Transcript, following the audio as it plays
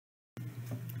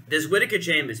this Whittaker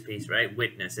Chambers piece, right,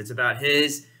 Witness, it's about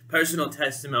his personal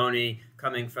testimony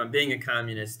coming from being a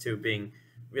communist to being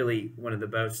really one of the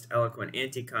most eloquent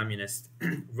anti-communist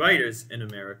writers in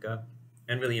America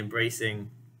and really embracing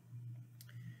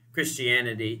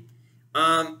Christianity.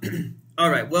 All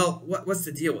right, well, what's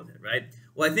the deal with it, right?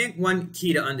 Well, I think one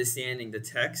key to understanding the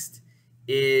text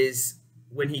is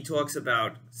when he talks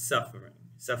about suffering.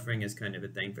 Suffering is kind of a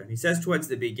thing for him. He says towards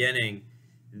the beginning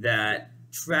that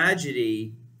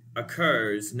tragedy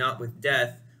occurs not with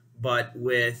death, but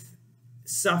with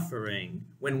suffering,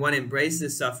 when one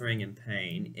embraces suffering and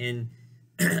pain in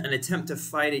an attempt to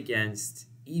fight against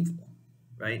evil,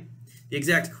 right? The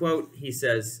exact quote, he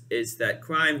says, is that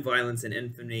crime, violence, and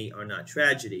infamy are not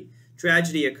tragedy.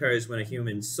 Tragedy occurs when a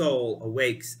human soul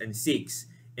awakes and seeks,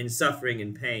 in suffering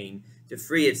and pain, to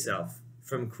free itself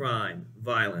from crime,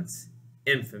 violence,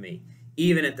 infamy,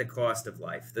 even at the cost of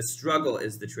life. The struggle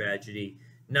is the tragedy,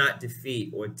 not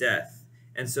defeat or death.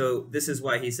 And so this is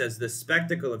why he says the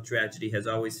spectacle of tragedy has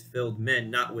always filled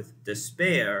men not with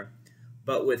despair,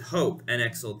 but with hope and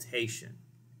exultation.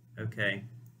 Okay?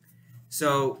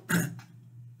 So,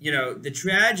 you know, the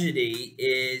tragedy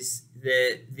is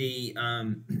the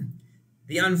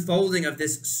unfolding of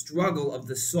this struggle of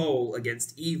the soul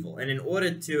against evil. And in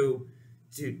order to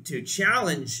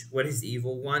challenge what is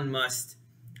evil, one must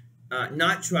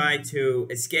not try to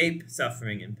escape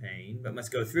suffering and pain, but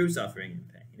must go through suffering and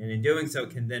pain. And in doing so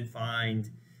can then find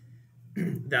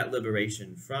that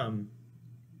liberation from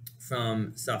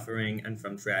suffering and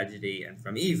from tragedy and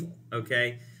from evil,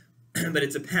 okay? But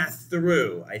it's a path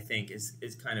through, I think, is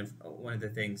kind of one of the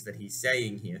things that he's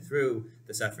saying here. Through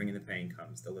the suffering and the pain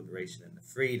comes the liberation and the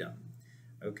freedom,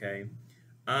 okay?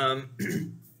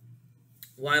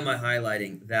 Why am I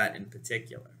highlighting that in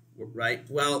particular, right?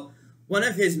 Well, one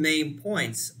of his main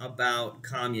points about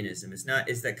communism is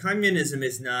that communism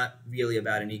is not really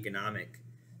about an economic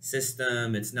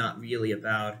system. It's not really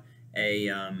about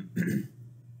a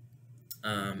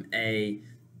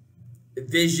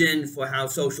vision for how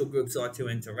social groups ought to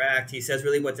interact. He says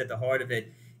really what's at the heart of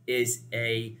it is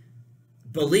a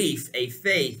belief, a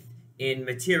faith in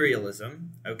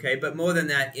materialism, okay? But more than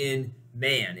that, in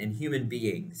man, in human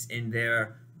beings, in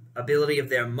their ability of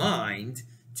their mind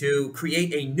to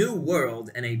create a new world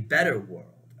and a better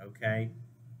world, okay?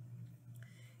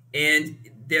 And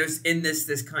there's in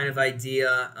this kind of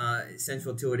idea,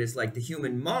 central to it is like the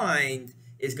human mind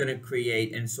is going to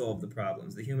create and solve the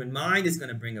problems. The human mind is going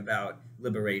to bring about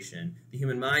liberation. The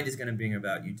human mind is going to bring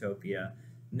about utopia,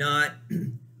 not,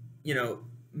 you know,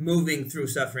 moving through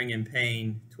suffering and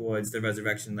pain towards the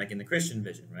resurrection like in the Christian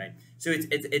vision, right? So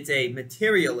it's a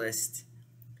materialist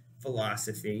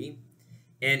philosophy,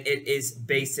 and it is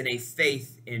based in a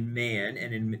faith in man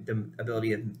and in the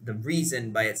ability of the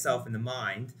reason by itself in the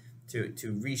mind to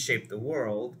reshape the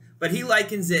world. But he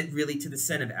likens it really to the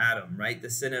sin of Adam, right? The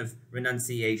sin of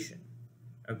renunciation.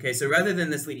 Okay, so rather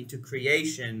than this leading to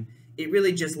creation, it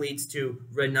really just leads to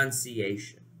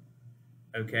renunciation,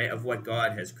 okay, of what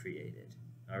God has created,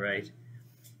 all right?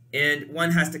 And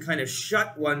one has to kind of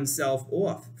shut oneself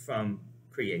off from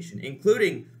creation,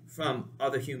 including from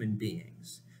other human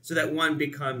beings, so that one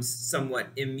becomes somewhat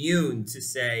immune to,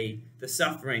 say, the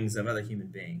sufferings of other human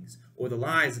beings or the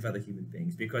lives of other human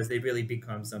beings, because they really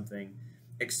become something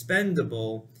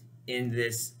expendable in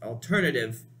this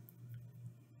alternative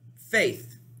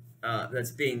faith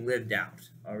that's being lived out,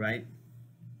 all right?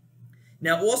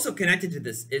 Now, also connected to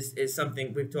this is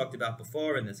something we've talked about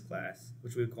before in this class,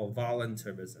 which we call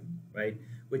voluntarism, right?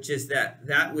 Which is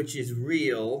that which is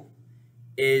real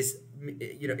is,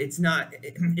 you know, it's not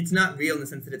real in the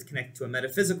sense that it's connected to a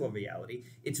metaphysical reality.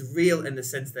 It's real in the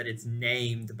sense that it's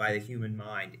named by the human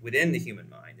mind, within the human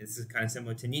mind. This is kind of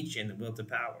similar to Nietzsche and the will to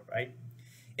power, right?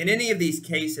 In any of these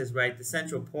cases, right, the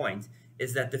central point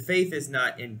is that the faith is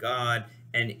not in God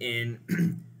and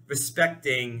in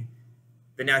respecting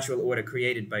the natural order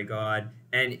created by God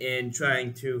and in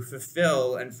trying to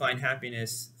fulfill and find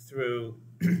happiness through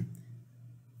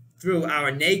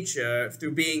our nature,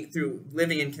 through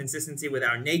living in consistency with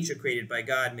our nature created by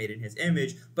God, made in his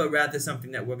image, but rather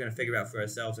something that we're going to figure out for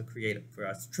ourselves or create for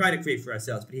us, try to create for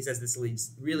ourselves. But he says this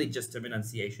leads really just to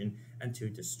renunciation and to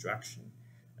destruction,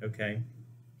 okay?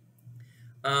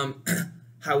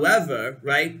 However,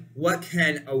 right, what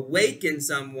can awaken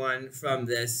someone from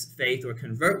this faith or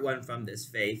convert one from this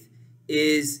faith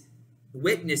is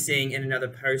witnessing in another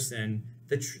person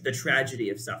the tragedy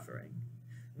of suffering.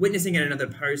 Witnessing in another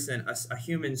person a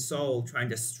human soul trying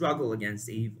to struggle against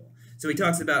evil. So he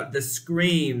talks about the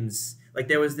screams. Like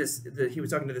there was he was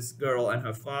talking to this girl, and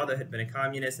her father had been a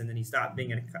communist, and then he stopped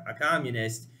being a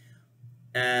communist.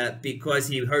 because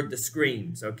he heard the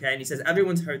screams, okay? And he says,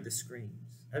 everyone's heard the screams.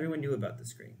 Everyone knew about the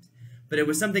screams. But it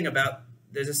was something about,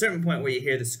 there's a certain point where you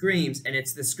hear the screams, and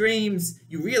it's the screams,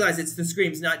 you realize it's the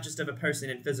screams not just of a person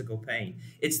in physical pain.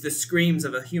 It's the screams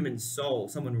of a human soul,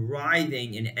 someone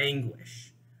writhing in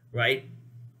anguish, right?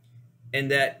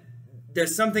 And that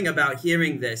there's something about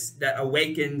hearing this that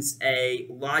awakens a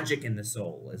logic in the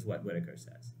soul, is what Whittaker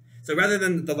says. So rather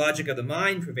than the logic of the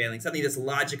mind prevailing, suddenly this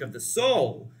logic of the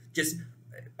soul just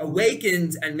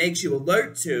awakens and makes you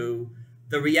alert to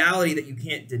the reality that you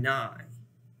can't deny,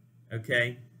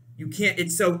 okay? You can't,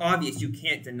 it's so obvious you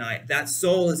can't deny it. That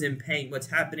soul is in pain. What's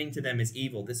happening to them is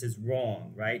evil. This is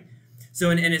wrong, right? So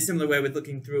in a similar way with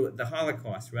looking through the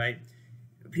Holocaust, right?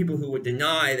 People who would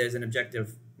deny there's an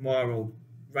objective moral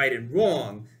right and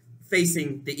wrong,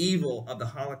 facing the evil of the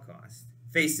Holocaust,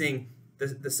 facing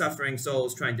the suffering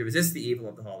souls trying to resist the evil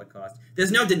of the Holocaust.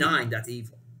 There's no denying that's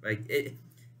evil, right?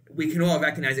 We can all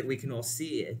recognize it. We can all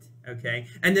see it, okay?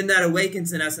 And then that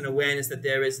awakens in us an awareness that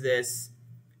there is this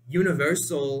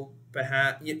universal,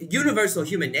 perhaps, universal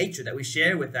human nature that we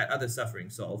share with that other suffering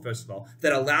soul, first of all,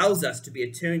 that allows us to be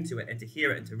attuned to it and to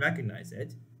hear it and to recognize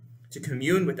it, to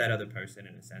commune with that other person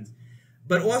in a sense.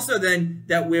 But also then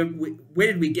that where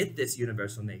did we get this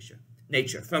universal nature?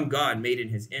 From God, made in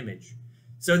his image.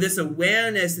 So this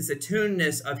awareness, this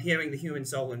attunedness of hearing the human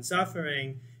soul in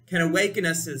suffering can awaken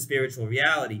us to the spiritual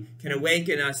reality, can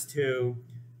awaken us to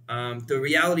the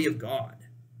reality of God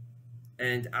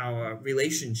and our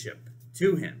relationship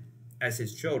to him as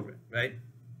his children, right?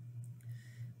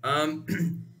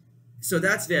 So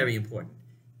that's very important.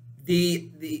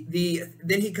 Then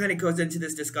he kind of goes into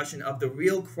this discussion of the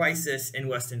real crisis in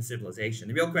Western civilization.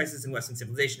 The real crisis in Western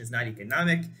civilization is not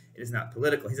economic, it is not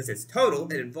political. He says it's total,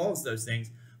 it involves those things,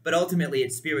 but ultimately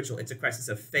it's spiritual. It's a crisis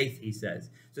of faith, he says.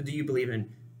 So do you believe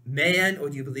in man, or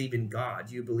do you believe in God?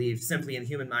 Do you believe simply in the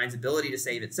human mind's ability to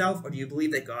save itself, or do you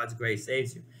believe that God's grace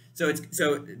saves you? So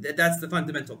that's the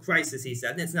fundamental crisis, he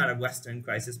said. And it's not a Western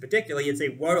crisis particularly, it's a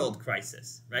world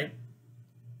crisis, right?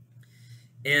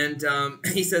 And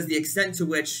he says the extent to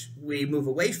which we move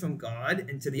away from God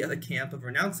into the other camp of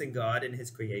renouncing God and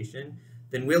his creation,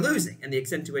 then we're losing. And the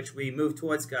extent to which we move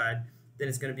towards God, then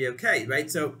it's going to be okay, right?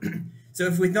 So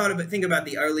if we think about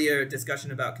the earlier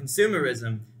discussion about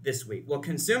consumerism this week, well,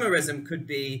 consumerism could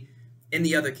be in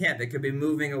the other camp. It could be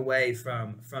moving away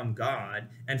from God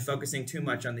and focusing too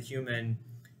much on the human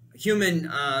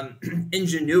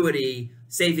ingenuity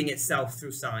saving itself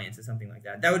through science or something like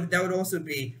that. That would also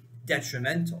be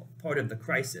detrimental, part of the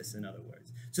crisis, in other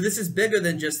words. So this is bigger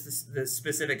than just the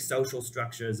specific social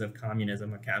structures of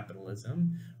communism or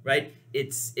capitalism, right?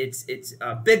 It's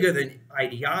bigger than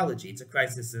ideology. It's a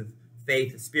crisis of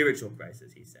faith, a spiritual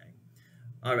crisis, he's saying.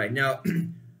 All right, now,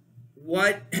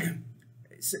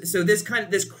 so this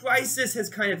crisis has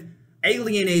kind of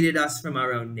alienated us from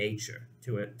our own nature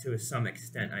to some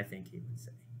extent, I think he would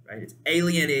say, right? It's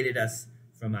alienated us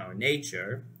from our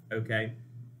nature, okay?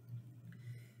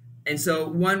 And so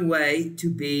one way to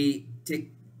be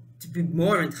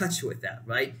more in touch with that,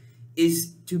 right,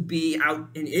 is to be out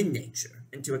in nature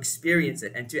and to experience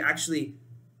it and to actually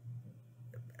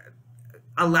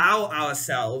allow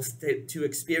ourselves to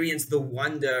experience the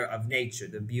wonder of nature,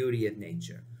 the beauty of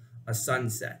nature, a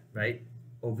sunset, right,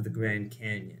 over the Grand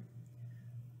Canyon,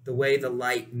 the way the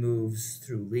light moves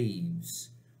through leaves,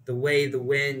 the way the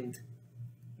wind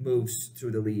moves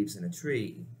through the leaves in a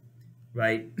tree,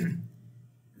 right?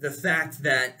 The fact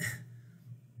that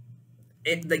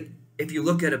if you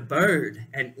look at a bird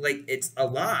and it's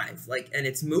alive, and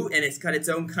it's got its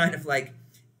own kind of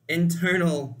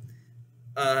internal,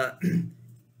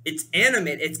 it's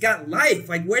animate, it's got life.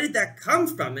 Where did that come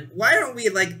from? And why aren't we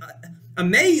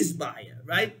amazed by it,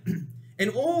 right?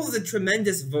 And all the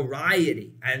tremendous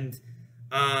variety and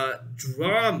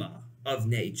drama of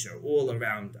nature all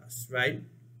around us, right?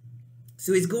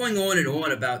 So he's going on and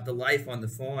on about the life on the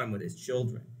farm with his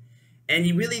children. And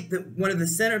he really, one of the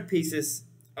centerpieces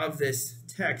of this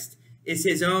text is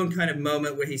his own kind of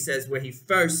moment where he says where he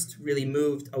first really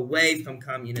moved away from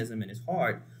communism in his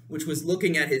heart, which was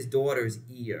looking at his daughter's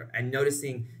ear and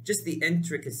noticing just the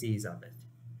intricacies of it.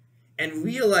 And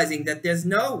realizing that there's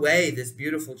no way this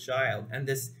beautiful child, and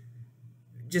this,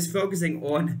 just focusing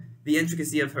on the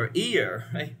intricacy of her ear,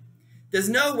 right? There's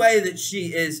no way that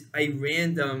she is a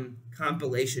random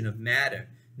compilation of matter.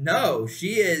 No,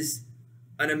 she is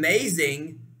an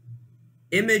amazing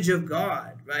image of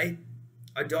God, right?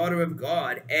 A daughter of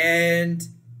God. And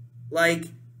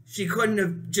she couldn't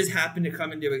have just happened to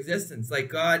come into existence.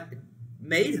 God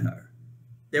made her.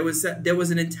 There was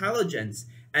an intelligence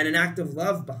and an act of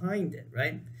love behind it,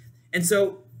 right? And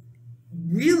so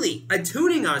really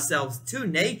attuning ourselves to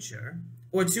nature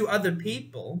or to other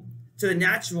people, to the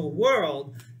natural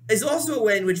world, is also a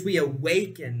way in which we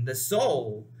awaken the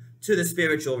soul to the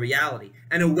spiritual reality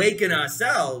and awaken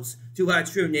ourselves to our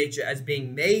true nature as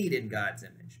being made in God's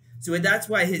image. So that's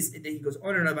why he goes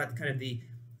on and on about kind of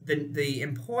the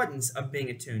importance of being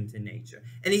attuned to nature.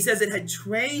 And he says it had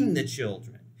trained the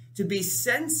children to be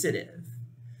sensitive,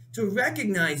 to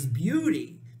recognize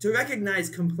beauty, to recognize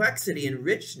complexity and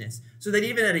richness, so that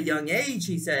even at a young age,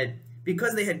 he said,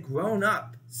 because they had grown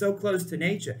up so close to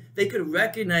nature, they could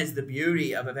recognize the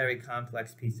beauty of a very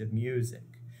complex piece of music.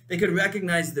 They could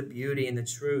recognize the beauty and the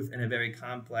truth in a very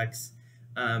complex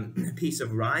piece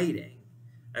of writing,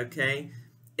 okay?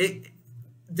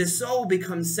 The soul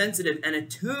becomes sensitive and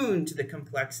attuned to the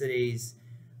complexities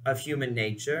of human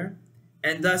nature,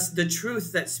 and thus the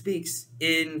truth that speaks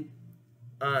in,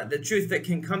 the truth that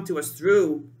can come to us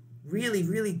through really,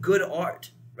 really good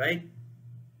art, right?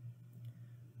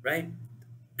 Right?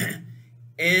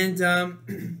 And,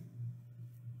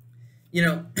 you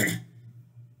know,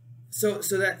 so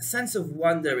that sense of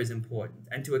wonder is important,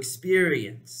 and to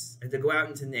experience, and to go out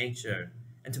into nature,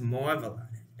 and to marvel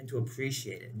at it, and to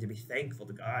appreciate it, and to be thankful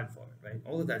to God for it, right?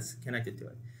 All of that's connected to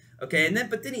it. Okay,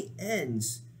 but then he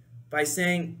ends by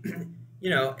saying, you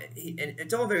know, and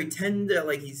it's all very tender,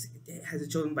 like he has the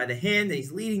children by the hand, and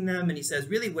he's leading them, and he says,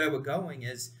 really where we're going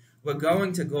is, we're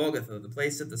going to Golgotha, the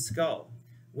place of the skull,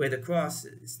 where the cross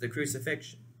is, the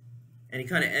crucifixion. And he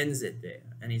kind of ends it there.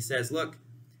 And he says, look,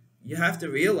 you have to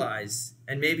realize,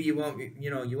 and maybe you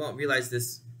won't realize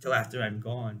this till after I'm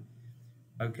gone,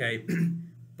 okay?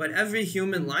 But every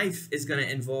human life is going to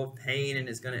involve pain and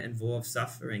is going to involve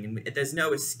suffering. And there's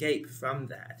no escape from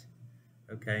that,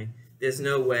 okay? There's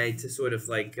no way to sort of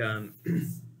like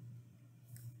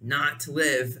not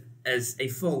live as a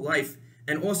full life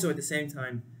and also at the same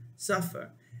time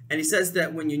suffer. And he says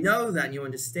that when you know that and you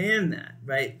understand that,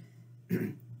 right,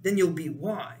 then you'll be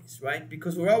wise, right?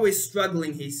 Because we're always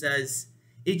struggling, he says,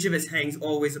 each of us hangs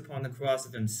always upon the cross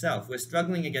of himself. We're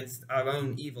struggling against our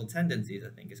own evil tendencies, I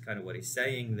think is kind of what he's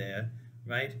saying there,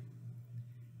 right?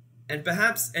 And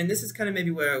perhaps, and this is kind of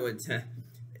maybe where I would,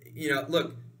 you know,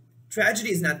 look,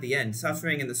 tragedy is not the end.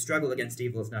 Suffering and the struggle against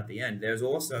evil is not the end. There's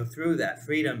also, through that,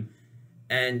 freedom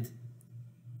and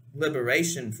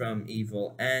liberation from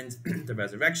evil and the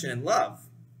resurrection and love.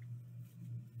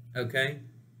 Okay?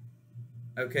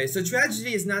 Okay, so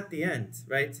tragedy is not the end,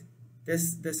 right?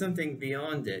 There's something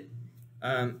beyond it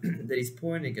that he's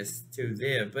pointing us to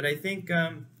there. But I think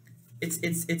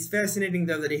it's fascinating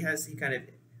though that he kind of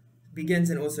begins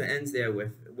and also ends there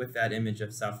with that image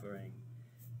of suffering.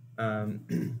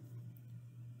 And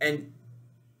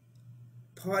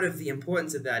part of the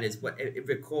importance of that is what it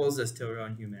recalls us to our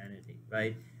own humanity,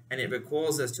 right? And it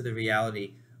recalls us to the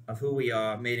reality of who we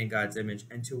are, made in God's image,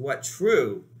 and to what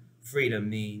true freedom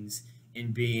means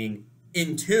in being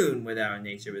in tune with our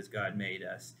nature as God made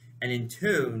us, and in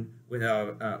tune with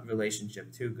our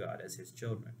relationship to God as his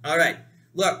children. All right,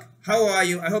 look, how are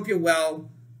you? I hope you're well.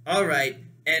 All right,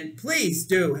 and please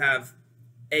do have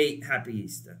a happy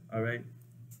Easter, all right?